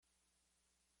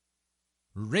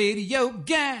Radio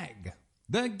Gag,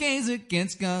 the Gays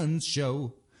Against Guns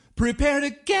show. Prepare to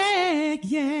gag,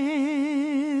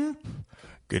 yeah.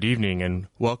 Good evening and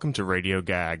welcome to Radio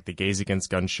Gag, the Gays Against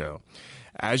Guns show.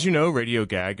 As you know, Radio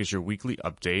Gag is your weekly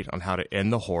update on how to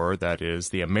end the horror that is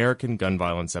the American gun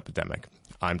violence epidemic.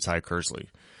 I'm Ty Kersley.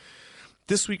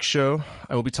 This week's show,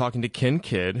 I will be talking to Ken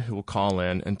Kidd, who will call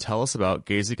in and tell us about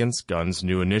Gays Against Guns'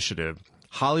 new initiative,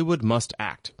 Hollywood Must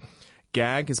Act.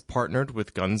 GAG has partnered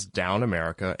with Guns Down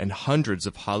America and hundreds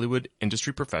of Hollywood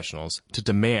industry professionals to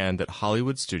demand that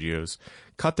Hollywood studios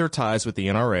cut their ties with the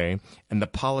NRA and the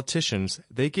politicians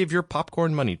they give your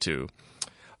popcorn money to.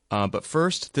 But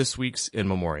first, this week's In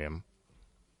Memoriam.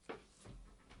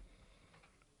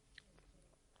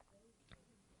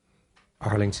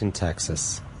 Arlington,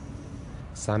 Texas.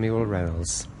 Samuel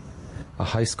Reynolds, a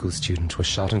high school student, was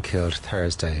shot and killed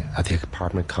Thursday at the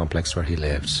apartment complex where he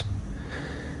lived.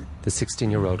 The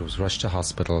 16-year-old was rushed to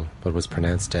hospital but was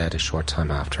pronounced dead a short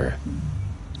time after.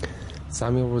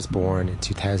 Samuel was born in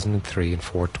 2003 in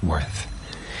Fort Worth.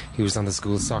 He was on the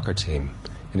school soccer team.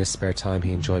 In his spare time,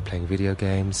 he enjoyed playing video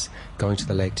games, going to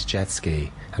the lake to jet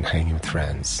ski, and hanging with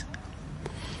friends.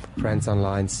 Friends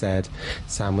online said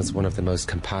Sam was one of the most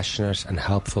compassionate and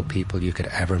helpful people you could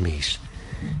ever meet.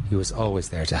 He was always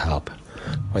there to help,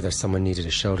 whether someone needed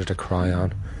a shoulder to cry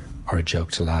on or a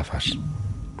joke to laugh at.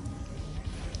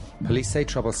 Police say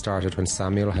trouble started when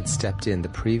Samuel had stepped in the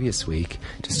previous week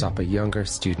to stop a younger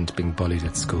student being bullied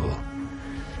at school.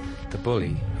 The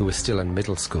bully, who was still in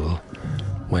middle school,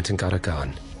 went and got a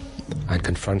gun and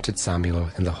confronted Samuel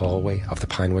in the hallway of the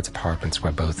Pinewoods apartments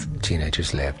where both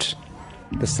teenagers lived.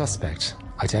 The suspect,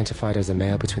 identified as a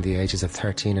male between the ages of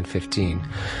 13 and 15,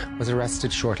 was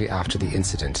arrested shortly after the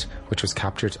incident, which was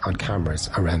captured on cameras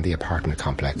around the apartment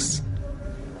complex.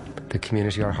 The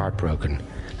community are heartbroken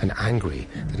and angry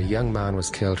that a young man was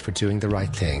killed for doing the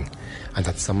right thing and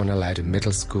that someone allowed a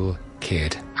middle school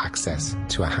kid access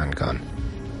to a handgun.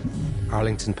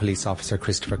 Arlington police officer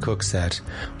Christopher Cook said,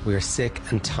 "We are sick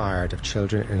and tired of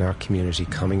children in our community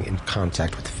coming in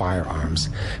contact with firearms,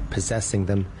 possessing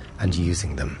them and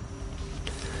using them."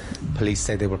 Police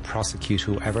say they will prosecute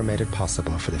whoever made it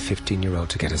possible for the 15-year-old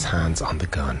to get his hands on the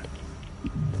gun.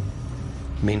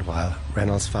 Meanwhile,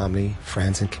 Reynolds' family,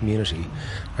 friends and community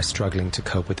are struggling to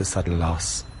cope with the sudden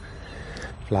loss.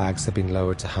 Flags have been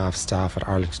lowered to half staff at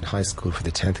Arlington High School for the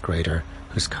 10th grader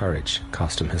whose courage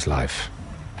cost him his life.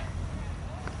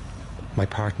 "My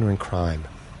partner in crime,"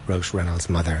 wrote Reynolds'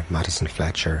 mother, Madison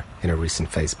Fletcher, in a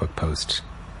recent Facebook post.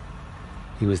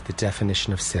 "He was the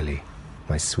definition of silly,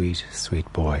 my sweet,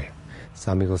 sweet boy."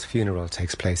 Samuel's funeral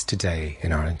takes place today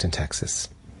in Arlington, Texas.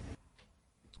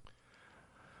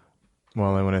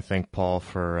 Well, I want to thank Paul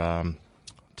for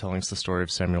telling us the story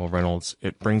of Samuel Reynolds.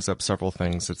 It brings up several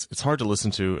things. It's hard to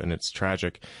listen to, and it's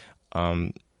tragic.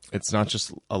 It's not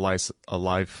just a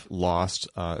life lost.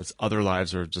 It's other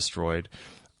lives are destroyed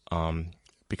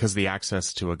because of the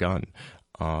access to a gun.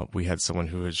 We had someone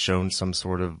who had shown some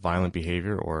sort of violent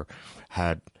behavior or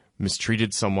had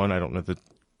mistreated someone. I don't know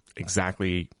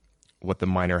exactly what the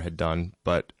minor had done,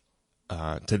 but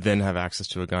to then have access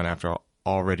to a gun after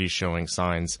already showing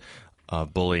signs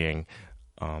bullying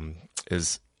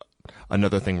is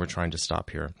another thing we're trying to stop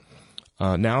here.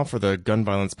 Now for the gun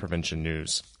violence prevention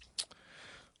news.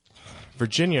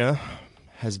 Virginia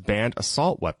has banned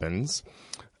assault weapons.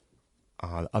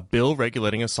 A bill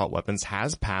regulating assault weapons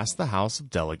has passed the House of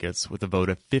Delegates with a vote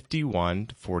of 51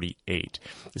 to 48.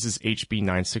 This is HB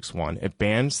 961. It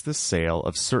bans the sale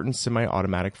of certain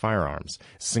semi-automatic firearms,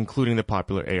 this is including the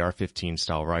popular AR-15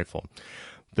 style rifle.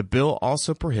 The bill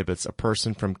also prohibits a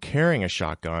person from carrying a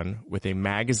shotgun with a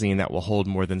magazine that will hold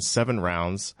more than 7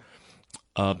 rounds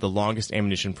of the longest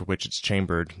ammunition for which it's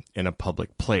chambered in a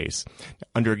public place.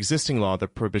 Under existing law, the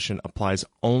prohibition applies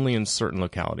only in certain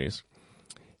localities.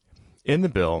 In the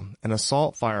bill, an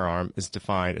assault firearm is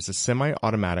defined as a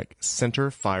semi-automatic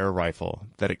center-fire rifle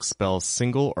that expels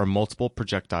single or multiple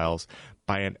projectiles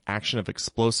by an action of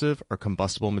explosive or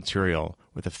combustible material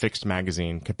with a fixed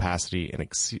magazine capacity in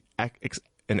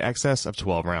excess of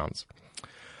 12 rounds.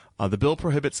 The bill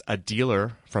prohibits a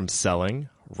dealer from selling,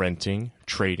 renting,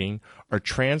 trading, or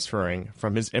transferring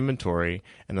from his inventory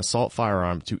an assault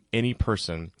firearm to any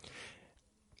person,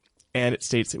 and it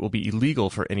states it will be illegal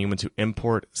for anyone to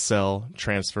import, sell,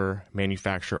 transfer,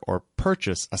 manufacture, or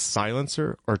purchase a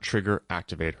silencer or trigger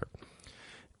activator.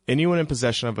 Anyone in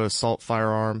possession of an assault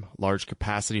firearm, large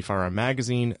capacity firearm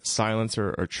magazine,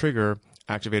 silencer, or trigger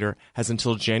activator has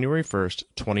until January 1st,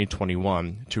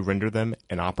 2021 to render them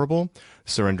inoperable,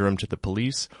 surrender them to the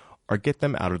police, or get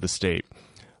them out of the state.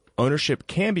 Ownership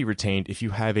can be retained if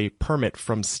you have a permit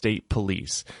from state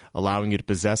police, allowing you to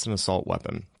possess an assault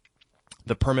weapon.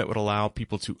 The permit would allow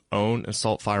people to own an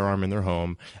assault firearm in their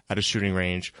home, at a shooting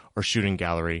range or shooting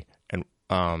gallery, and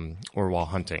or while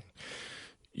hunting.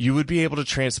 You would be able to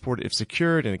transport it if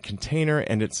secured in a container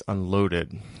and it's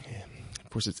unloaded.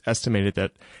 Of course, it's estimated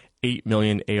that 8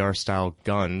 million AR-style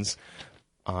guns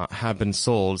have been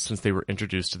sold since they were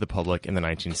introduced to the public in the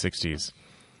 1960s.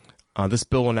 This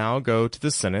bill will now go to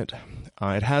the Senate.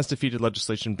 It has defeated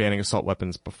legislation banning assault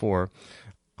weapons before.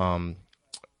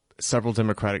 Several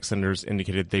Democratic senators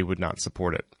indicated they would not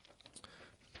support it.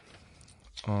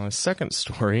 Second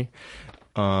story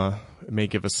may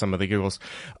give us some of the giggles.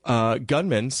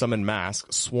 Gunmen, some in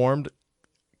masks, swarmed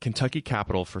Kentucky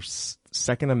Capitol for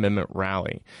Second Amendment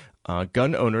rally.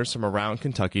 Gun owners from around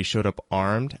Kentucky showed up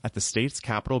armed at the state's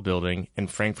Capitol building in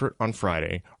Frankfort on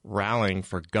Friday, rallying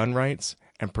for gun rights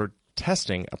and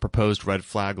protesting a proposed red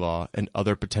flag law and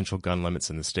other potential gun limits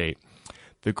in the state.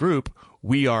 The group,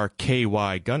 We Are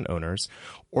KY Gun Owners,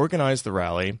 organized the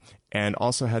rally and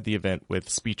also had the event with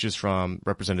speeches from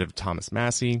Representative Thomas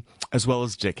Massie, as well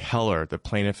as Dick Heller, the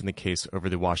plaintiff in the case over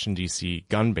the Washington, D.C.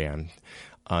 gun ban,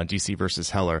 D.C.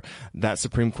 versus Heller. That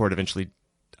Supreme Court eventually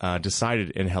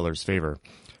decided in Heller's favor.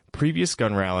 Previous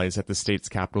gun rallies at the state's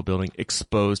Capitol building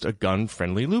exposed a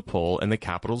gun-friendly loophole in the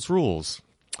Capitol's rules.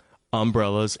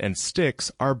 Umbrellas and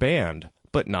sticks are banned,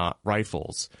 but not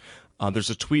rifles. There's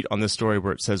a tweet on this story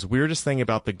where it says, weirdest thing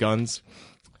about the guns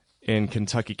in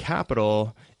Kentucky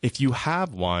Capitol, if you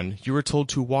have one, you are told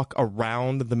to walk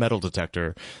around the metal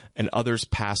detector and others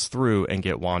pass through and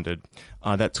get wanded.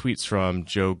 That tweet's from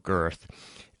Joe Girth.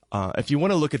 If you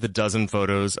want to look at the dozen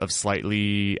photos of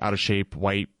slightly out of shape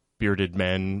white bearded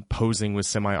men posing with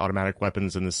semi-automatic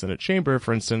weapons in the Senate chamber,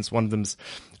 for instance, one of them's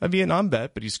a Vietnam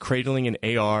vet, but he's cradling an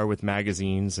AR with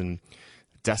magazines and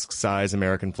desk-size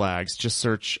American flags. Just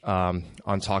search on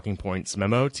Talking Points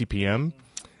memo, TPM.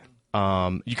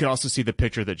 You can also see the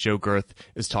picture that Joe Girth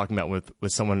is talking about with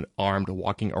someone armed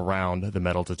walking around the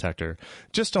metal detector.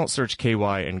 Just don't search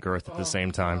KY and Girth at the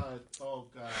same time. God. Oh,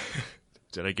 God.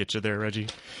 Did I get you there, Reggie?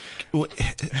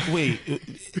 Wait.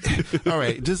 All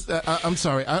right. Just, I'm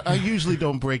sorry. I usually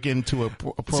don't break into a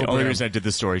program. It's the only reason I did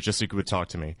this story, just so you could talk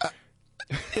to me.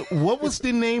 What was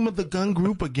the name of the gun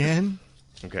group again?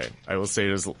 Okay, I will say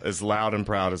it as loud and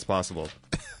proud as possible.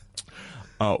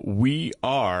 We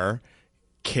are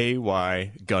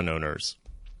KY Gun Owners.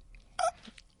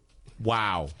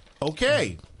 Wow.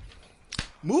 Okay.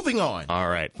 Moving on. All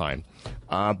right, fine.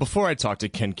 Before I talk to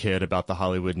Ken Kidd about the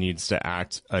Hollywood Needs to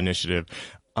Act initiative,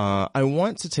 I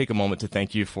want to take a moment to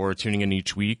thank you for tuning in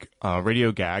each week.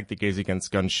 Radio Gag, the Gays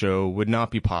Against Guns show, would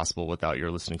not be possible without your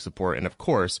listening support and, of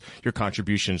course, your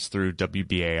contributions through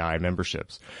WBAI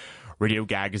memberships. Radio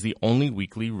Gag is the only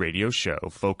weekly radio show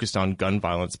focused on gun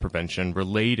violence prevention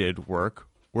related work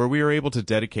where we are able to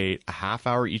dedicate a half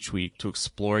hour each week to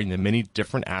exploring the many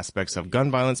different aspects of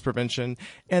gun violence prevention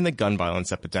and the gun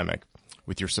violence epidemic.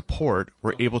 With your support,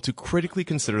 we're able to critically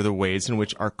consider the ways in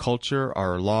which our culture,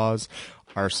 our laws,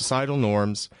 our societal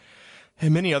norms,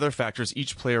 and many other factors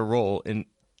each play a role in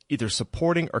either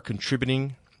supporting or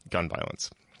contributing gun violence,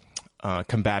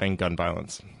 combating gun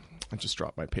violence. I just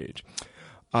dropped my page.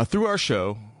 Through our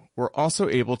show, we're also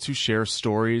able to share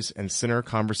stories and center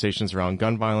conversations around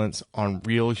gun violence on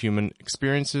real human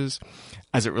experiences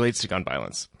as it relates to gun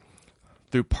violence.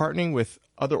 Through partnering with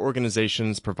other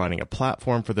organizations, providing a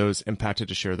platform for those impacted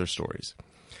to share their stories.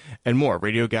 And more,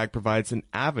 Radio Gag provides an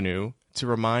avenue to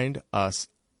remind us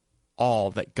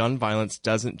all that gun violence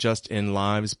doesn't just end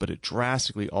lives, but it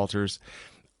drastically alters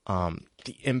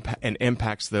the impact and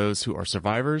impacts those who are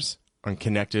survivors and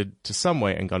connected to some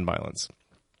way in gun violence.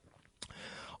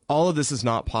 All of this is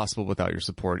not possible without your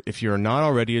support. If you're not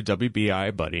already a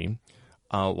WBAI buddy,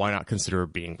 why not consider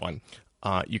being one?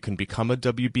 You can become a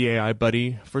WBAI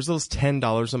buddy for as little as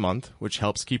 $10 a month, which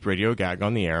helps keep Radio Gag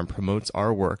on the air and promotes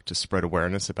our work to spread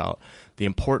awareness about the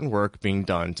important work being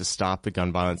done to stop the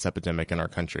gun violence epidemic in our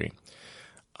country.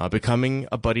 Becoming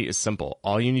a buddy is simple.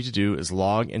 All you need to do is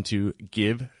log into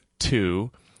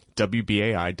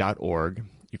give2wbai.org.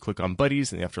 You click on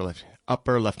buddies in the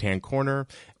upper left-hand corner,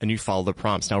 and you follow the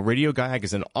prompts. Now, Radio Gag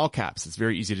is in all caps. It's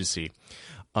very easy to see.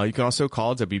 You can also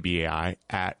call WBAI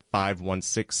at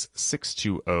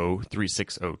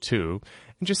 516-620-3602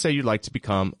 and just say you'd like to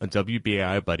become a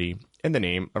WBAI buddy in the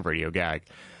name of Radio Gag.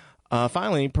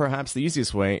 Finally, perhaps the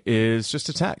easiest way is just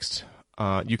to text.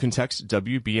 You can text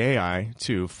WBAI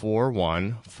to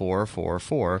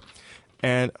 41444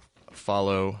 and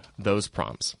follow those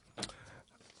prompts.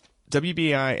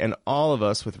 WBAI and all of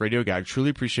us with Radio Gag truly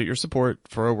appreciate your support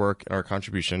for our work and our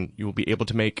contribution. You will be able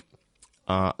to make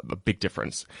a big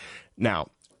difference. Now,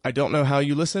 I don't know how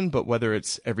you listen, but whether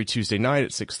it's every Tuesday night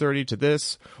at 6:30 to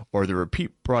this, or the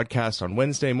repeat broadcast on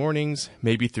Wednesday mornings,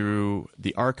 maybe through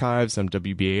the archives on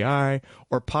WBAI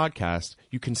or podcast,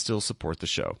 you can still support the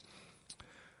show.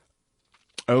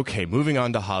 Okay, moving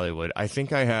on to Hollywood. I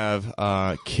think I have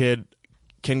Ken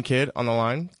Kidd on the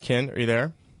line. Ken, are you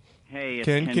there? Hey, it's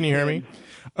Ken, can you hear me?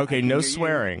 Okay, no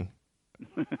swearing.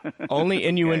 Only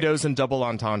innuendos and double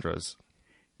entendres.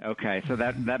 Okay, so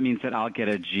that means that I'll get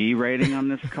a G rating on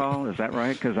this call. Is that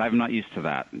right? Because I'm not used to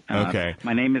that. Okay.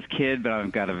 My name is Kidd,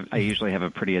 but I usually have a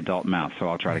pretty adult mouth, so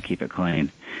I'll try to keep it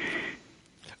clean.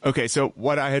 Okay, so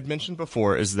what I had mentioned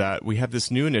before is that we have this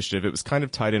new initiative. It was kind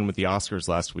of tied in with the Oscars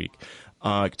last week.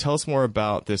 Tell us more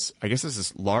about this. I guess it's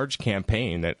this large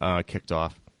campaign that kicked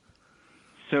off.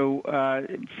 So,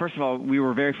 first of all, we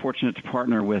were very fortunate to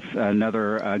partner with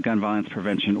another gun violence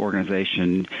prevention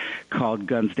organization called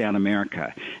Guns Down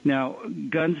America. Now,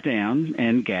 Guns Down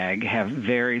and GAG have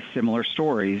very similar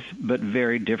stories, but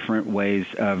very different ways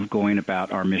of going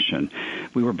about our mission.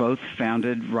 We were both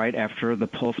founded right after the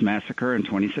Pulse Massacre in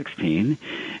 2016.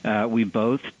 We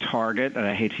both target, and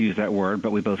I hate to use that word,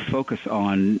 but we both focus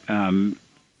on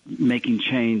making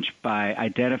change by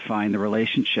identifying the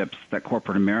relationships that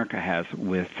corporate America has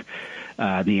with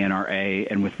the NRA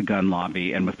and with the gun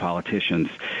lobby and with politicians.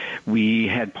 We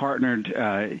had partnered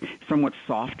somewhat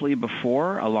softly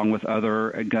before, along with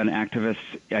other gun activists,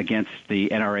 against the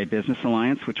NRA Business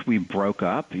Alliance, which we broke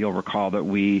up. You'll recall that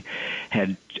we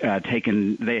had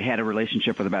they had a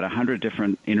relationship with about 100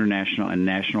 different international and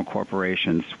national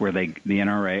corporations where the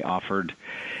NRA offered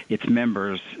its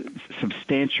members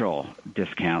substantial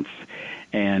discounts,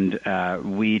 and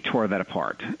we tore that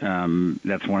apart.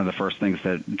 That's one of the first things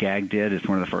that GAG did. It's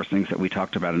one of the first things that we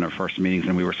talked about in our first meetings,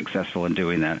 and we were successful in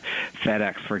doing that.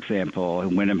 FedEx, for example,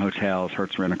 Wyndham Hotels,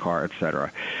 Hertz Rent-A-Car, et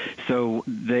cetera. So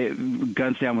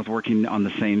Guns Down was working on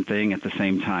the same thing at the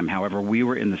same time. However, we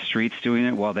were in the streets doing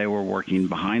it while they were working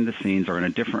behind the scenes or in a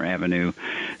different avenue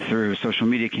through social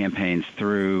media campaigns,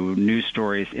 through news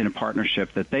stories, in a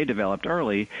partnership that they developed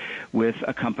early with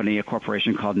a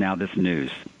corporation called Now This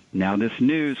News. Now This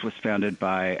News was founded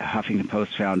by Huffington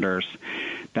Post founders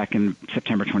back in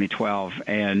September 2012,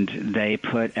 and they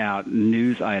put out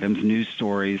news items, news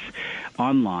stories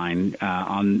online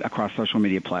across social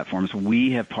media platforms.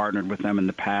 We have partnered with them in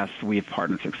the past. We have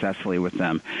partnered successfully with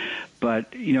them.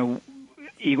 But,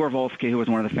 Igor Volsky, who was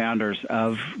one of the founders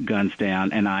of Guns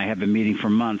Down, and I have been meeting for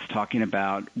months talking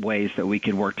about ways that we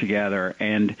could work together.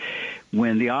 And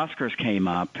when the Oscars came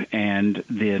up and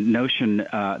the notion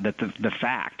that the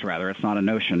fact, it's not a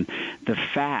notion, the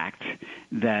fact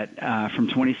that from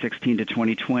 2016 to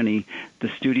 2020, the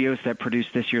studios that produced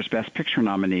this year's Best Picture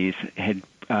nominees had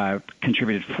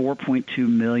contributed $4.2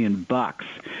 million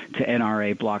to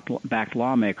NRA-backed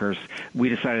lawmakers, we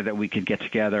decided that we could get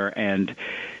together and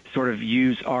sort of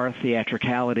use our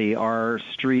theatricality, our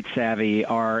street savvy,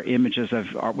 our images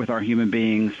with our human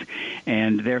beings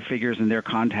and their figures and their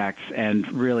contacts, and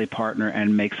really partner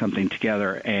and make something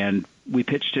together. And we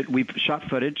pitched it. We shot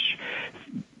footage.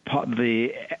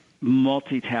 The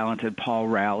multi-talented Paul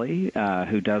Rowley,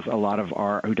 who does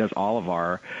all of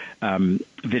our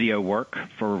video work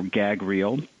for Gag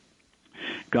Reel,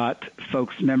 got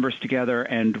members together,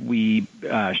 and we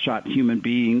shot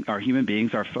our human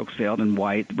beings, our folks veiled in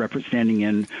white,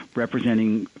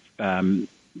 representing gun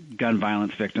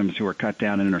violence victims who were cut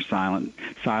down and are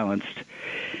silenced.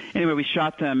 Anyway, we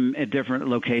shot them at different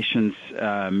locations.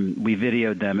 We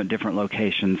videoed them at different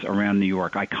locations around New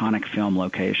York, iconic film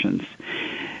locations.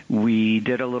 We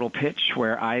did a little pitch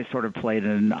where I sort of played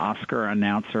an Oscar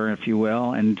announcer, if you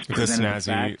will, and with a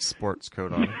snazzy sports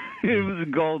coat on. It was a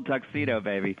gold tuxedo,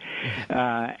 baby.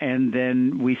 And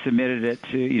then we submitted it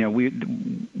to,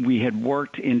 we had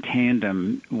worked in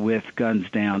tandem with Guns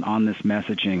Down on this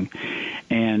messaging,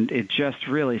 and it just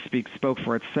really spoke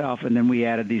for itself. And then we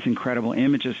added these incredible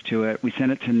images to it. We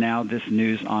sent it to Now This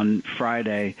News on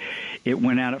Friday. It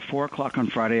went out at 4 o'clock on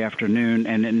Friday afternoon,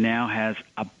 and it now has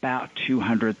about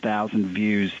 200,000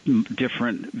 views,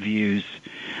 different views,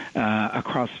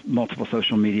 across multiple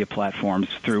social media platforms,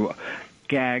 through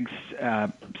GAG's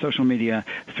social media,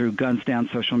 through Guns Down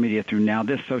social media, through Now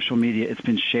This social media. It's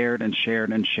been shared and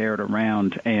shared and shared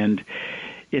around, and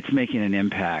it's making an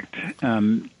impact.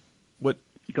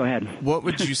 Go ahead. What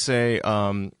would you say?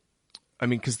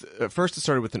 Because at first it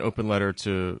started with an open letter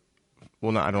to.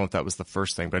 Well, I don't know if that was the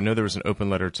first thing, but I know there was an open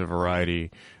letter to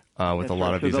Variety with a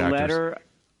lot of these actors.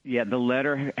 The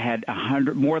letter had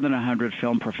more than 100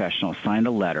 film professionals signed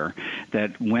a letter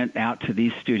that went out to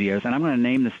these studios, and I'm going to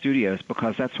name the studios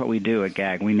because that's what we do at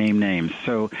GAG. We name names.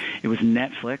 So it was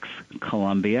Netflix,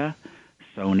 Columbia,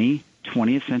 Sony,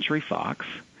 20th Century Fox,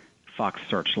 Fox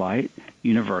Searchlight,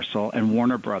 Universal, and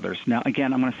Warner Brothers. Now,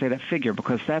 again, I'm going to say that figure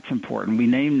because that's important. We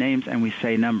name names and we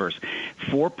say numbers.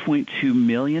 $4.2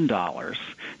 million to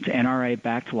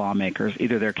NRA-backed lawmakers,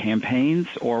 either their campaigns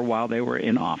or while they were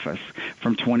in office,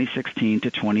 from 2016 to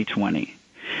 2020.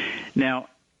 Now,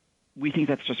 we think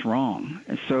that's just wrong.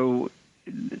 So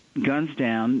Guns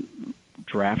Down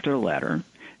drafted a letter.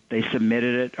 They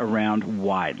submitted it around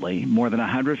widely. More than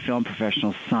 100 film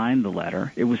professionals signed the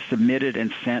letter. It was submitted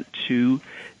and sent to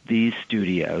these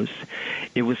studios.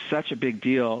 It was such a big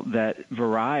deal that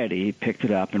Variety picked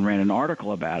it up and ran an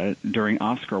article about it during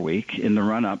Oscar week in the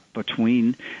run-up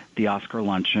between the Oscar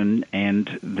luncheon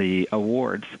and the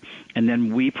awards. And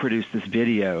then we produced this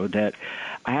video that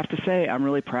I have to say I'm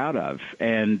really proud of.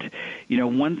 And, you know,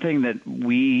 one thing that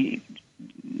we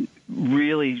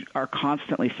really are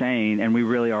constantly saying, and we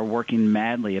really are working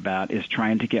madly about, is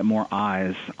trying to get more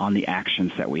eyes on the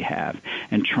actions that we have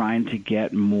and trying to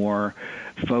get more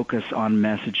focus on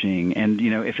messaging. And, you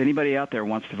know, if anybody out there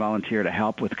wants to volunteer to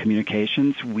help with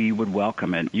communications, we would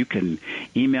welcome it. You can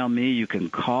email me, you can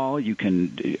call, you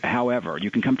can, however, you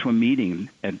can come to a meeting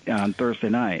on Thursday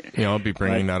night. Yeah, I'll be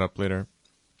bringing that up later.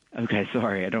 Okay,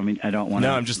 sorry, I don't want to.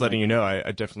 No, I'm just letting you know.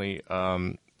 I definitely.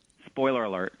 Spoiler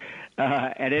alert.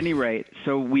 At any rate,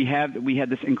 so we had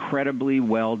this incredibly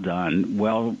well done,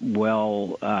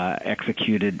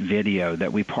 executed video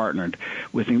that we partnered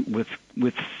with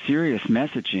serious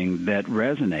messaging that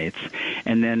resonates.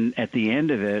 And then at the end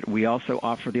of it, we also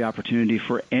offer the opportunity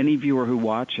for any viewer who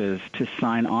watches to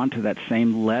sign on to that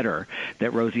same letter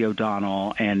that Rosie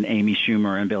O'Donnell and Amy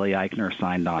Schumer and Billy Eichner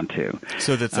signed on to.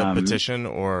 So that's a petition,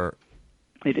 or?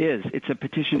 It is. It's a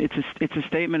petition. It's a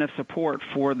statement of support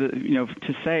for the, you know,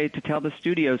 to tell the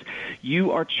studios,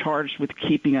 you are charged with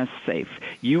keeping us safe.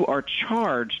 You are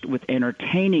charged with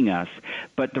entertaining us.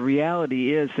 But the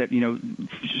reality is that, you know,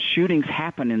 shootings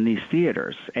happen in these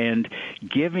theaters, and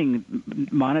giving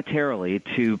monetarily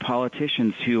to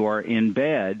politicians who are in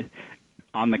bed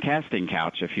on the casting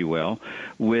couch, if you will,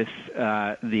 with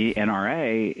the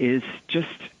NRA is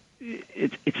just.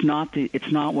 It's not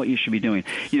what you should be doing.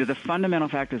 You know, the fundamental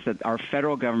fact is that our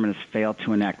federal government has failed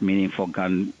to enact meaningful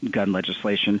gun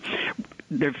legislation.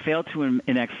 They've failed to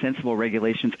enact sensible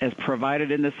regulations as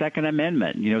provided in the Second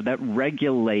Amendment, you know, that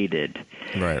regulated.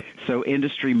 Right. So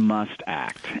industry must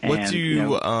act. What do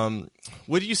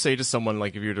you say to someone,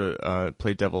 like, if you're to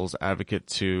play devil's advocate,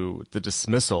 to the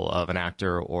dismissal of an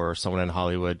actor or someone in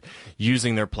Hollywood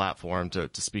using their platform to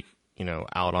speak, you know,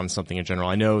 out on something in general?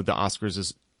 I know the Oscars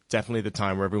is definitely the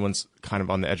time where everyone's kind of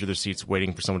on the edge of their seats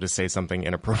waiting for someone to say something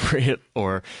inappropriate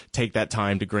or take that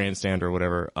time to grandstand or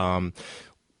whatever.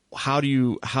 How do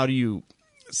you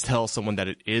tell someone that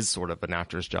it is sort of an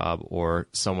actor's job or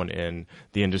someone in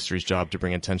the industry's job to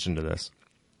bring attention to this?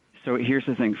 So here's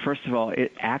the thing. First of all,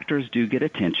 actors do get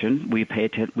attention.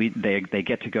 They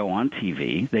get to go on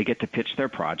TV. They get to pitch their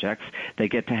projects. They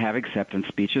get to have acceptance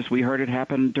speeches. We heard it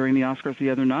happen during the Oscars the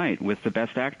other night with the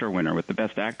Best Actor winner, with the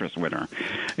Best Actress winner.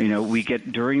 You know, we get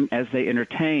as they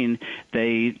entertain,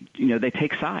 they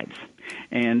take sides.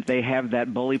 And they have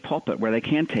that bully pulpit where they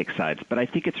can take sides. But I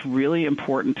think it's really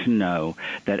important to know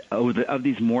that of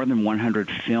these more than 100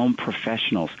 film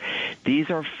professionals, these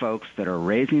are folks that are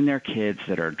raising their kids,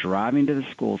 that are driving to the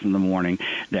schools in the morning,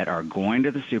 that are going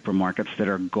to the supermarkets, that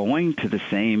are going to the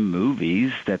same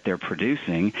movies that they're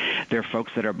producing. They're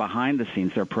folks that are behind the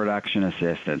scenes. They're production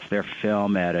assistants. They're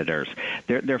film editors.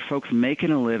 They're folks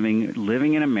making a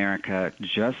living in America,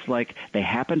 just like they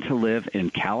happen to live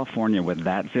in California with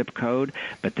that zip code.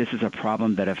 But this is a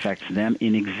problem that affects them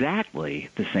in exactly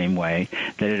the same way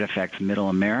that it affects middle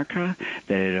America,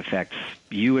 that it affects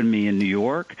you and me in New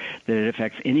York, that it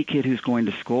affects any kid who's going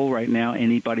to school right now,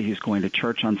 anybody who's going to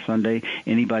church on Sunday,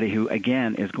 anybody who,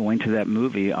 again, is going to that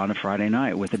movie on a Friday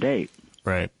night with a date.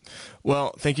 Right.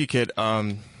 Well, thank you, Kid. Kid,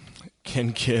 I'm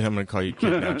going to call you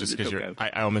Kid now just because okay.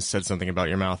 I almost said something about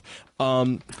your mouth.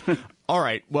 All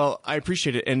right. Well, I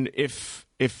appreciate it. And if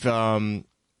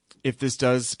this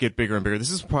does get bigger and bigger,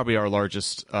 this is probably our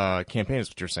largest campaign, is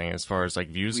what you're saying, as far as like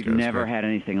views We've goes. We've never had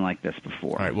anything like this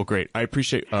before. All right, well, great. I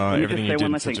appreciate everything you did. Let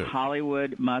me just say one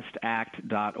last thing.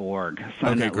 HollywoodMustAct.org.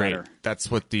 Sign that great. Letter. That's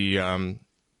what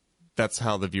that's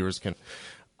how the viewers can,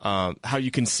 how you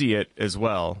can see it as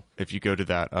well if you go to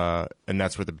that, and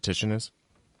that's where the petition is?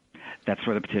 That's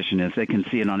where the petition is. They can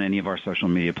see it on any of our social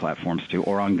media platforms, too,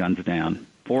 or on Guns Down,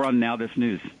 or on Now This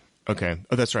News. Okay.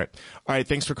 Oh, that's right. All right,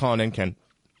 thanks for calling in, Ken.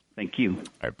 Thank you. All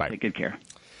right, bye. Take good care.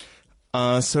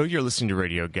 So you're listening to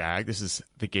Radio Gag. This is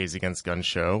the Gays Against Guns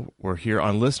show. We're here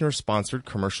on listener-sponsored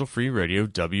commercial-free radio,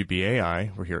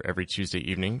 WBAI. We're here every Tuesday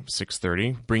evening,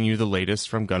 6:30, bring you the latest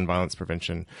from gun violence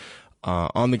prevention,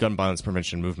 on the gun violence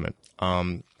prevention movement.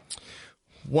 One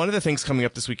of the things coming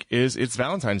up this week is it's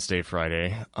Valentine's Day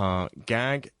Friday.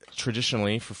 Gag,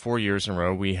 traditionally, for 4 years in a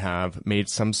row, we have made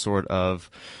some sort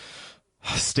of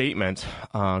statement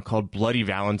called Bloody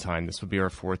Valentine. This would be our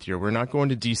 4th year. We're not going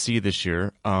to D.C. this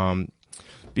year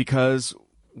because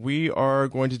we are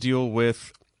going to deal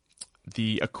with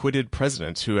the acquitted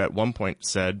president who at one point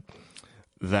said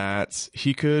that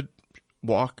he could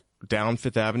walk down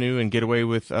Fifth Avenue and get away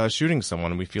with shooting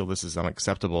someone, and we feel this is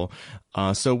unacceptable.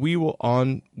 So we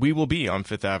will be on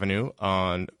Fifth Avenue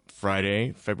on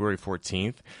Friday, February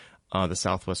 14th, the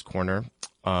southwest corner,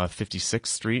 56th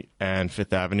Street and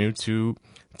Fifth Avenue, to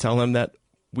tell them that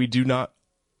we do not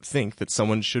think that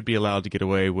someone should be allowed to get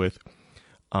away with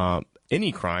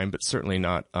any crime, but certainly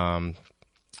not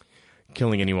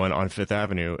killing anyone on Fifth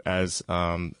Avenue, as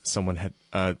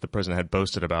the president had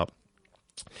boasted about.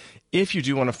 If you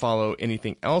do want to follow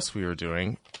anything else we are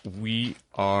doing, we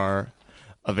are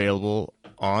available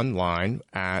online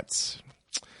at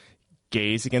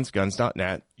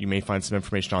gaysagainstguns.net. You may find some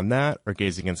information on that, or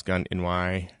Gays Against Gun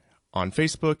NY on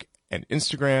Facebook and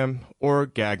Instagram, or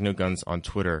Gag No Guns on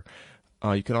Twitter.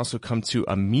 You can also come to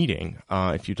a meeting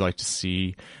if you'd like to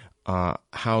see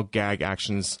how gag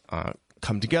actions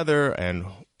come together and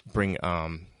bring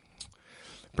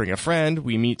a friend.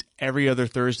 We meet every other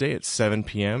Thursday at 7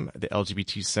 p.m. at the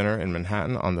LGBT Center in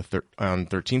Manhattan on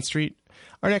 13th Street.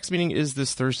 Our next meeting is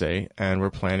this Thursday, and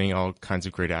we're planning all kinds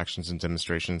of great actions and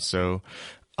demonstrations. So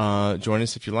join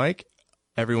us if you like.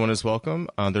 Everyone is welcome.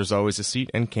 There's always a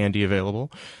seat and candy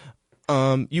available.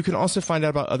 You can also find out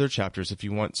about other chapters if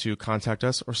you want to contact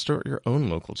us or start your own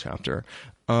local chapter.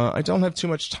 I don't have too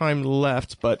much time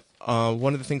left, but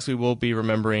one of the things we will be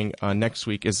remembering next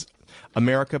week is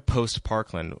America Post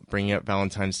Parkland, bringing up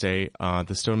Valentine's Day,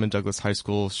 the Stoneman Douglas High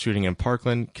School shooting in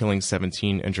Parkland, killing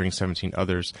 17, injuring 17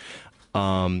 others.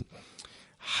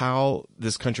 How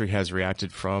this country has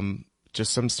reacted from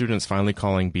just some students finally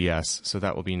calling BS. So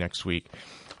that will be next week.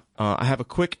 I have a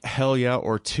quick hell yeah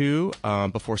or two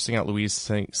before Sing Out Louise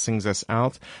sings us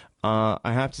out. I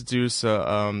have to do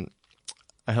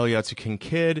a hell yeah to King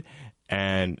Kid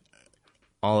and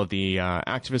all of the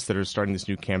activists that are starting this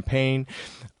new campaign.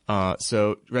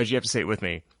 So, Reggie, you have to say it with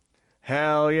me.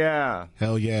 Hell yeah.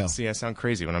 Hell yeah. See, I sound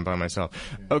crazy when I'm by myself.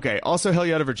 Okay, also hell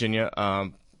yeah to Virginia.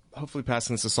 Hopefully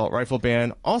passing this assault rifle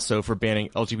ban. Also for banning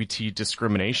LGBT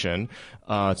discrimination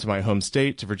to my home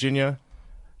state, to Virginia.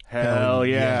 Hell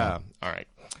yeah. All right.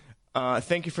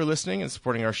 Thank you for listening and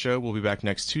supporting our show. We'll be back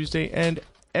next Tuesday and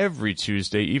every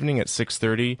Tuesday evening at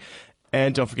 6:30.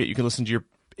 And don't forget, you can listen to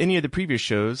any of the previous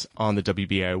shows on the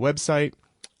WBAI website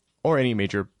or any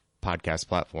major podcast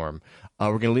platform.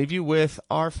 We're going to leave you with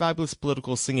our fabulous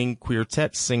political singing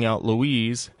quartet, Sing Out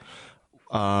Louise.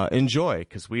 Enjoy,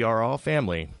 because we are all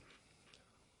family.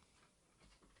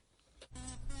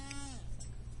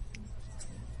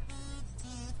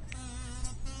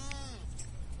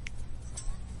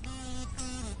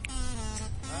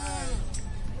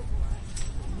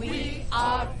 We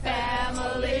are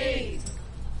family.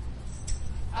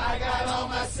 I got all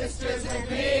my sisters with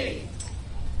me.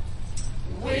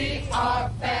 We are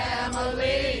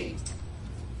family.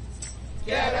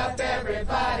 Get up,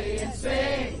 everybody, and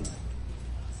sing.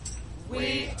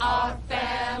 We are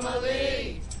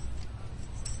family.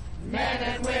 Men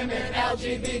and women,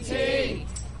 LGBT.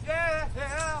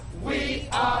 Yeah. We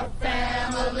are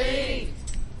family.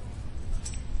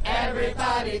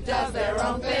 Everybody does their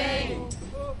own thing.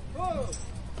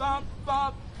 Bump,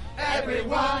 bump.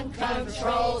 Everyone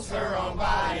controls her own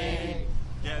body.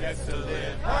 Gets to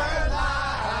live her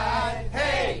life.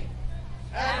 Hey,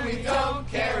 and we don't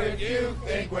care if you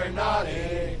think we're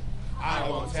naughty. I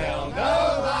won't tell no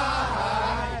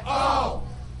lie. Oh,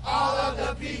 all of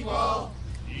the people,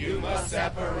 you must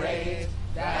separate.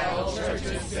 That old church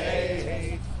and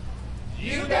state.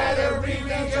 You better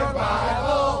reread your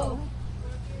Bible.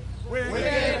 We're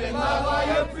giving love while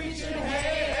you're preaching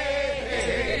hate.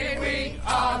 We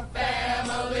are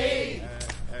family.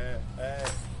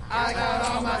 I got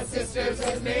all my sisters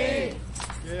with me.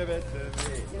 Give it to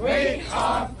me. We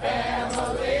are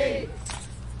family.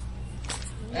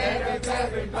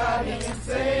 Everybody can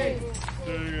sing.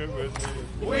 Sing it with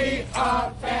me. We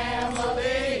are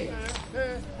family.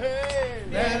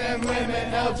 Men and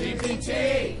women,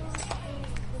 LGBT.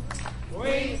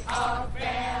 We are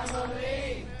family.